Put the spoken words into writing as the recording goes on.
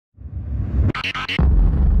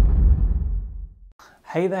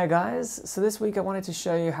Hey there guys, so this week I wanted to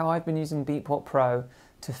show you how I've been using Beatport Pro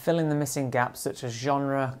to fill in the missing gaps such as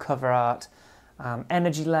genre, cover art,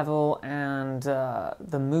 energy level and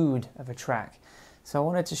the mood of a track. So I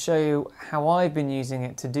wanted to show you how I've been using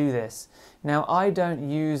it to do this. Now I don't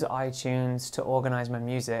use iTunes to organize my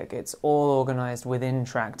music, it's all organized within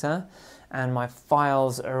Traktor and my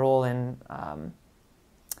files are all in,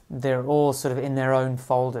 they're all sort of in their own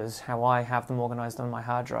folders, how I have them organized on my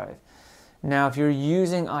hard drive. Now, if you're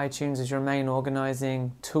using iTunes as your main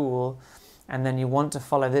organizing tool and then you want to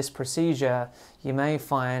follow this procedure, you may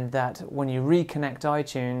find that when you reconnect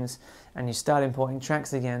iTunes and you start importing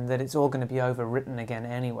tracks again, that it's all going to be overwritten again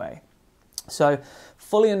anyway. So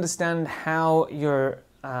fully understand how your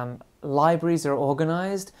libraries are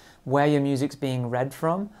organized, where your music's being read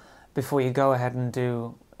from, before you go ahead and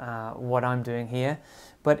do what I'm doing here.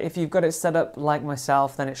 But if you've got it set up like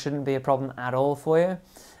myself, then it shouldn't be a problem at all for you.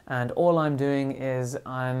 And all I'm doing is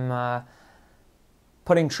I'm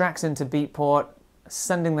putting tracks into Beatport,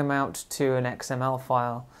 sending them out to an XML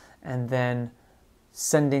file, and then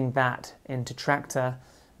sending that into Traktor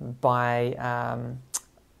by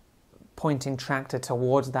pointing Traktor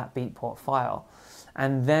towards that Beatport file.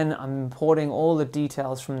 And then I'm importing all the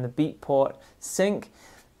details from the Beatport sync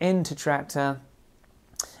into Traktor,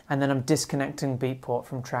 and then I'm disconnecting Beatport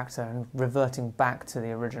from Traktor and reverting back to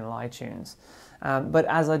the original iTunes. But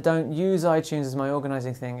as I don't use iTunes as my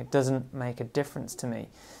organizing thing, it doesn't make a difference to me.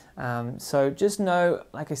 So just know,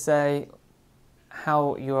 like I say,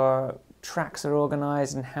 how your tracks are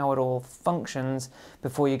organized and how it all functions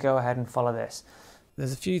before you go ahead and follow this.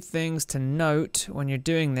 There's a few things to note when you're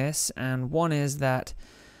doing this, and one is that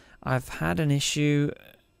I've had an issue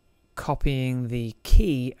copying the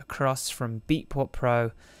key across from Beatport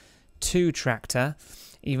Pro to Traktor,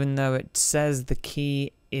 even though it says the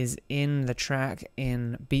key is in the track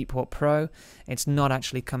in Beatport Pro, it's not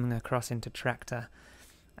actually coming across into Traktor,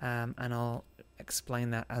 and I'll explain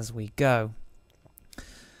that as we go.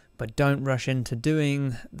 But don't rush into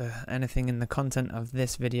doing anything in the content of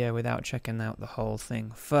this video without checking out the whole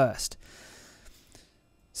thing first.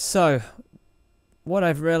 So what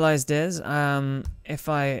I've realized is, if I'm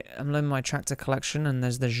in my Traktor collection and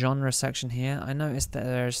there's the genre section here, I noticed that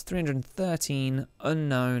there's 313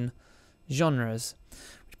 unknown genres,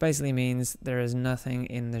 which basically means there is nothing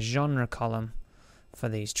in the genre column for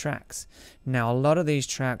these tracks. Now, a lot of these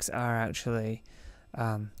tracks are actually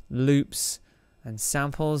loops and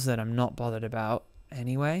samples that I'm not bothered about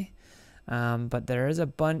anyway, but there is a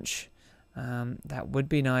bunch that would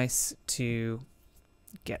be nice to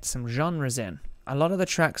get some genres in. A lot of the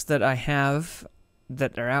tracks that I have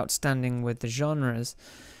that are outstanding with the genres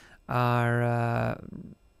are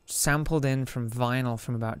sampled in from vinyl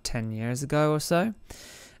from about 10 years ago or so,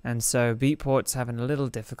 and so Beatport's having a little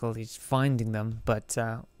difficulty finding them, but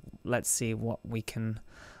let's see what we can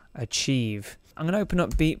achieve. I'm going to open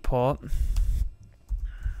up Beatport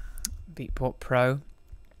Pro,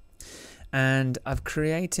 and I'm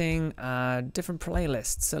creating different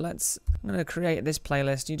playlists. So I'm going to create this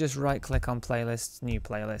playlist. You just right click on playlists, new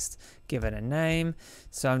playlist, give it a name.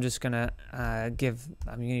 So I'm just going to I'm going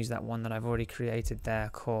to use that one that I've already created there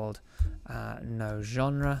called no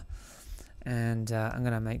genre, and I'm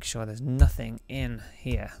going to make sure there's nothing in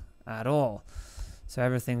here at all. So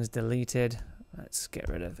everything's deleted. Let's get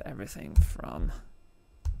rid of everything from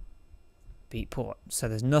Beatport. So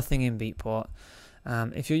there's nothing in Beatport.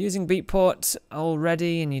 If you're using Beatport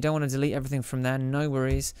already and you don't want to delete everything from there, no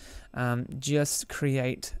worries. Just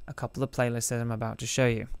create a couple of playlists that I'm about to show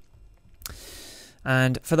you.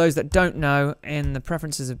 And for those that don't know, in the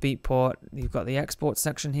preferences of Beatport, you've got the export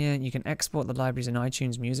section here. You can export the libraries in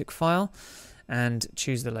iTunes music file and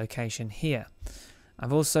choose the location here.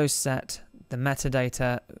 I've also set the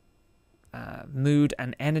metadata, mood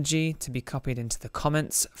and energy to be copied into the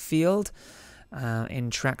comments field in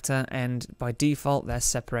Traktor, and by default they're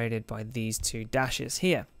separated by these two dashes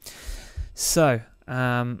here. So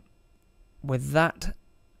with that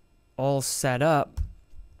all set up,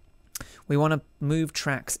 we want to move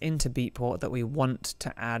tracks into Beatport that we want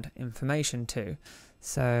to add information to.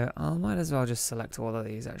 So I might as well just select all of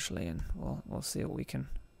these actually, and we'll see what we can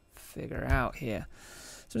figure out here.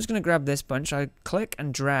 So I'm just going to grab this bunch. I click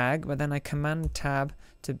and drag, but then I command tab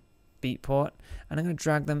to Beatport, and I'm going to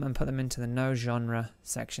drag them and put them into the no genre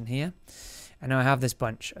section here. And now I have this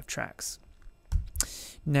bunch of tracks.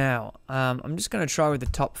 Now I'm just going to try with the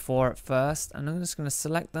top 4 at first, and I'm just going to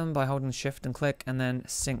select them by holding shift and click and then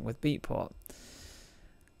sync with Beatport.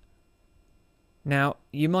 Now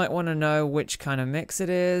you might want to know which kind of mix it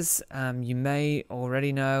is. You may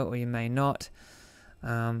already know or you may not.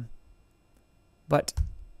 but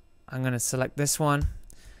I'm going to select this one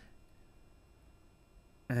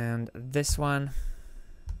and this one.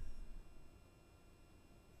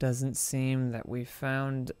 Doesn't seem that we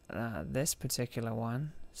found this particular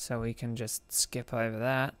one, so we can just skip over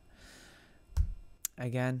that.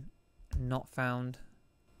 Again, not found,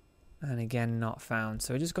 and again not found.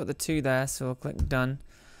 So we just got the two there, so we'll click done,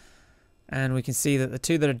 and we can see that the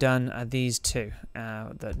two that are done are these two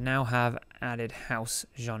that now have added house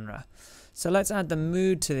genre. So let's add the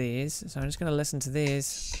mood to these. So I'm just going to listen to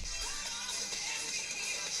these.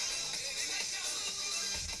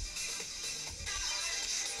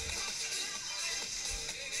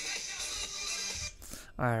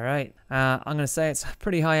 Alright, I'm going to say it's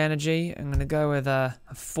pretty high energy. I'm going to go with a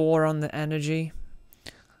 4 on the energy.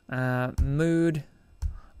 Mood,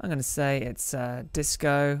 I'm going to say it's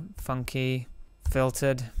disco, funky,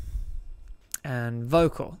 filtered, and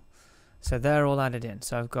vocal. So they're all added in.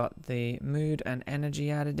 So I've got the mood and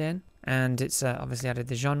energy added in, and it's obviously added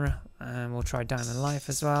the genre, and we'll try Diamond Life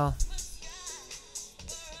as well.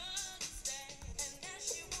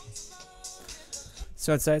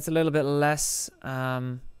 So I'd say it's a little bit less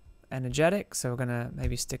energetic, so we're going to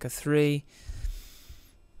maybe stick a 3.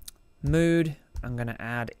 Mood, I'm going to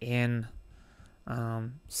add in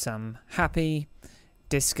some happy,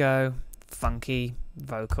 disco, funky,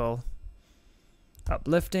 vocal,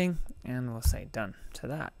 uplifting, and we'll say done to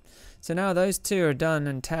that. So now those two are done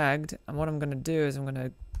and tagged, and what I'm going to do is I'm going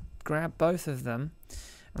to grab both of them.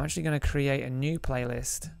 I'm actually going to create a new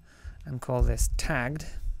playlist and call this tagged,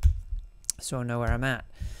 so I know where I'm at.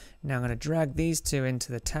 Now I'm going to drag these two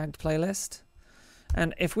into the tagged playlist,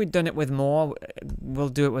 and if we'd done it with more, we'll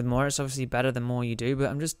do it with more. It's obviously better the more you do, but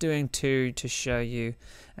I'm just doing 2 to show you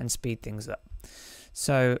and speed things up.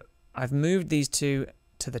 So I've moved these two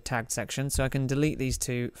to the tagged section, so I can delete these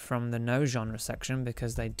two from the no genre section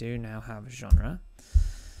because they do now have a genre,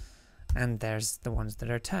 and there's the ones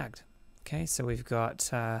that are tagged. Okay, so we've got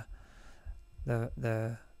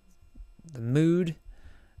the mood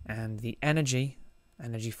and the energy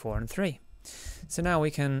 4 and 3. So now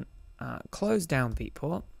we can close down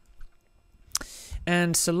Beatport,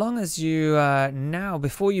 and so long as you now,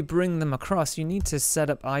 before you bring them across, you need to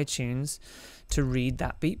set up iTunes to read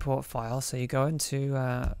that Beatport file. So you go into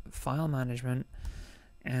file management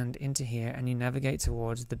and into here, and you navigate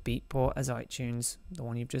towards the Beatport as iTunes, the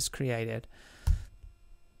one you've just created,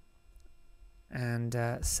 and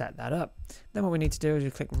set that up. Then what we need to do is we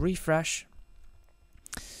click refresh,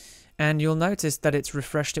 and you'll notice that it's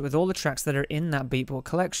refreshed it with all the tracks that are in that Beatport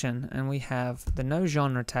collection. And we have the no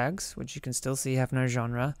genre tags, which you can still see have no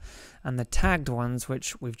genre, and the tagged ones,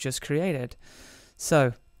 which we've just created.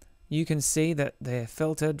 So you can see that they're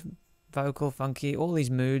filtered, vocal, funky, all these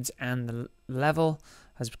moods, and the level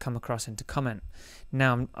has come across into comment.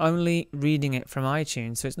 Now I'm only reading it from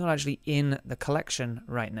iTunes, so it's not actually in the collection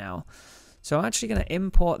right now. So I'm actually going to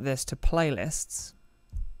import this to playlists,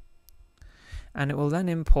 and it will then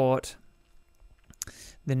import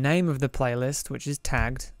the name of the playlist, which is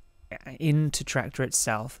tagged, into Traktor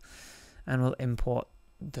itself, and will import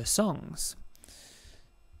the songs.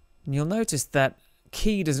 And you'll notice that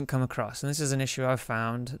key doesn't come across, and this is an issue I've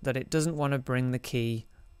found, that it doesn't want to bring the key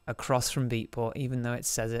across from Beatport, even though it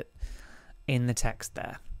says it in the text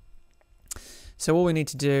there. So all we need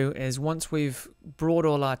to do is, once we've brought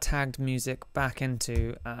all our tagged music back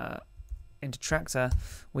into Traktor,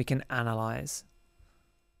 we can analyze.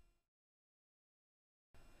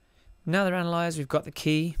 Now they're analyzed, we've got the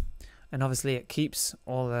key, and obviously it keeps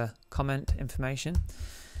all the comment information.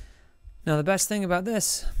 Now the best thing about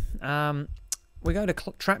this, we go to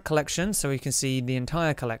track collection, so we can see the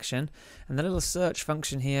entire collection, and the little search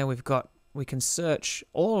function here, we can search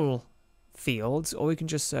all fields, or we can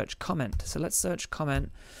just search comment. So let's search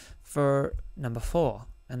comment for number 4,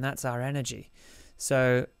 and that's our energy.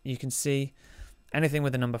 So you can see anything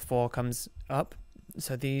with the number 4 comes up.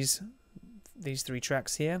 So these 3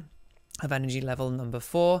 tracks here have energy level number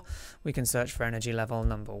 4. We can search for energy level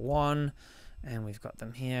number 1, and we've got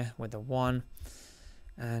them here with the 1.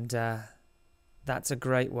 And that's a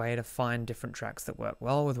great way to find different tracks that work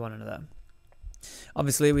well with one another.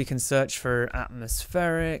 Obviously we can search for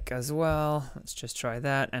atmospheric as well. Let's just try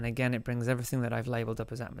that, and again it brings everything that I've labeled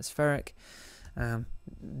up as atmospheric.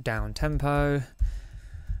 Down tempo,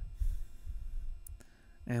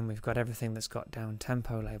 and we've got everything that's got down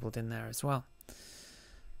tempo labeled in there as well.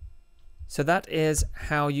 So that is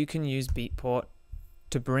how you can use Beatport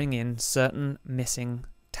to bring in certain missing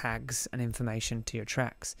tags and information to your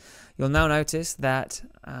tracks. You'll now notice that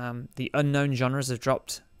the unknown genres have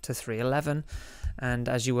dropped to 311, and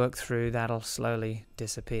as you work through, that'll slowly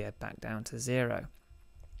disappear back down to 0.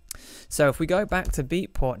 So if we go back to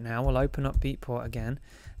Beatport now, we'll open up Beatport again.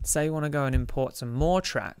 Say you want to go and import some more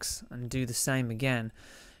tracks and do the same again.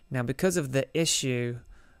 Now because of the issue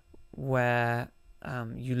where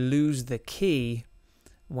you lose the key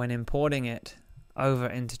when importing it over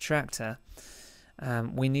into Traktor,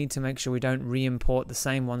 we need to make sure we don't re-import the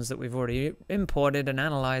same ones that we've already imported and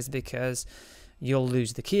analyzed, because you'll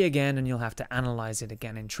lose the key again and you'll have to analyze it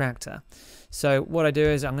again in Traktor. So what I do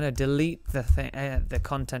is I'm going to delete the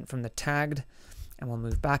content from the tagged, and we'll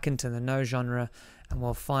move back into the no genre, and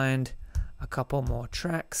we'll find a couple more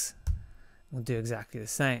tracks. We'll do exactly the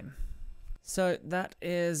same. So that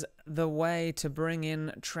is the way to bring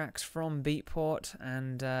in tracks from Beatport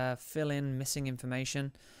and fill in missing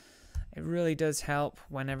information. It really does help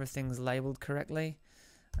when everything's labeled correctly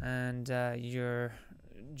and your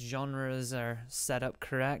genres are set up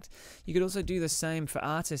correct. You could also do the same for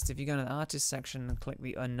artists. If you go to the artist section and click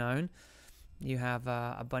the unknown, you have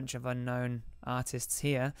a bunch of unknown artists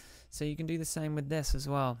here, so you can do the same with this as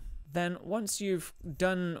well. Then once you've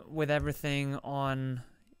done with everything on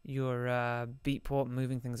your Beatport,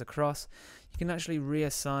 moving things across, you can actually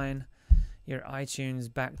reassign your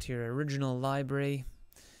iTunes back to your original library.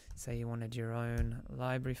 Say you wanted your own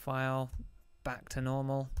library file back to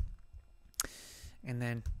normal, and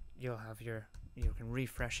then you'll have you can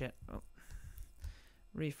refresh it,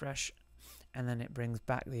 refresh, and then it brings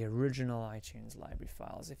back the original iTunes library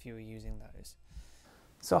files if you were using those.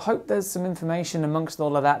 So I hope there's some information amongst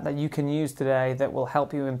all of that you can use today that will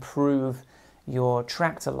help you improve your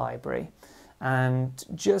Traktor library. And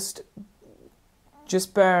just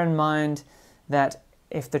bear in mind that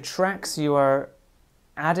if the tracks you are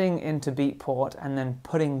adding into Beatport and then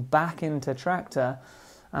putting back into Traktor,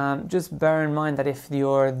 just bear in mind that if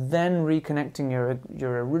you're then reconnecting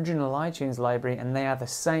your original iTunes library and they are the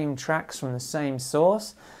same tracks from the same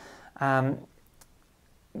source,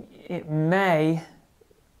 it may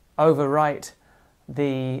overwrite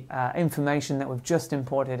the information that we've just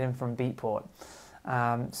imported in from Beatport.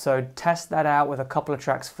 So test that out with a couple of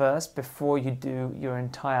tracks first before you do your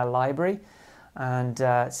entire library, and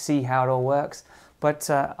see how it all works. But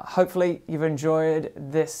hopefully you've enjoyed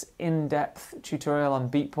this in-depth tutorial on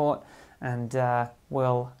Beatport, and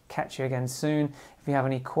we'll catch you again soon. If you have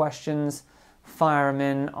any questions, fire them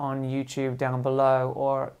in on YouTube down below,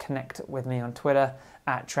 or connect with me on Twitter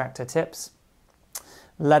at Traktor Tips.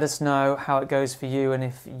 Let us know how it goes for you, and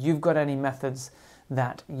if you've got any methods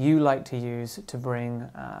that you like to use to bring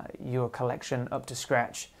your collection up to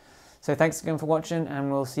scratch. So thanks again for watching,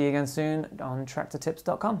 and we'll see you again soon on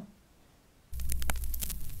traktortips.com.